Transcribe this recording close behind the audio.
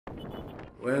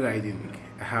When riding,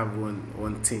 I have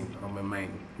one thing on my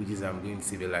mind, which is I'm going to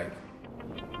save a life.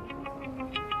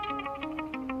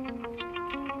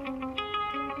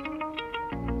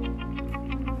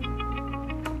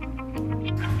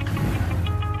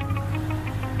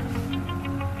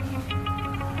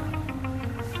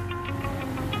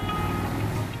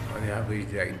 On the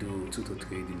average, I do 2 to 3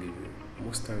 delivery.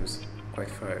 Most times,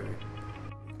 quite far away.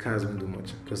 Cars don't do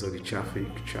much because of the traffic.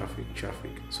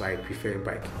 So I prefer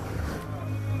bike.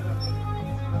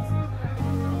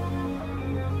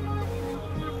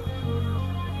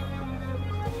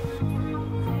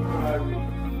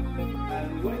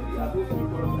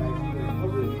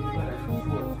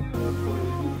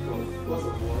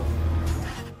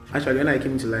 Actually, when I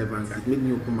came to Live Bank, it made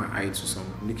me open my eye to some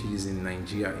leakages in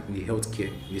Nigeria, in the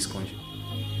healthcare in this country.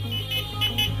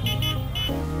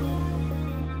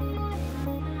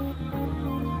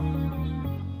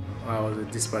 I was a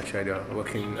dispatch rider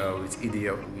working with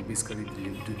EDL. We basically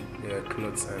do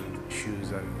clothes and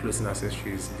shoes and clothing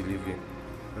accessories delivery.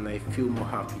 And I feel more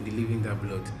happy delivering that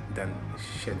blood than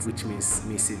shed, which means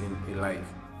me saving a life.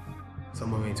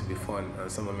 Some are meant to be fun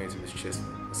and some are meant to be stressful.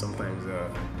 Sometimes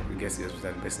we get to the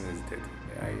hospital and the person is dead.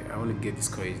 I want to get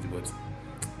discouraged, but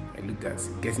I looked at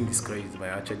getting discouraged might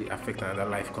actually affect another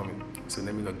life coming. So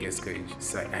let me not get discouraged.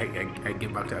 So I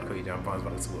get back to that courage and bounce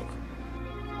back to work.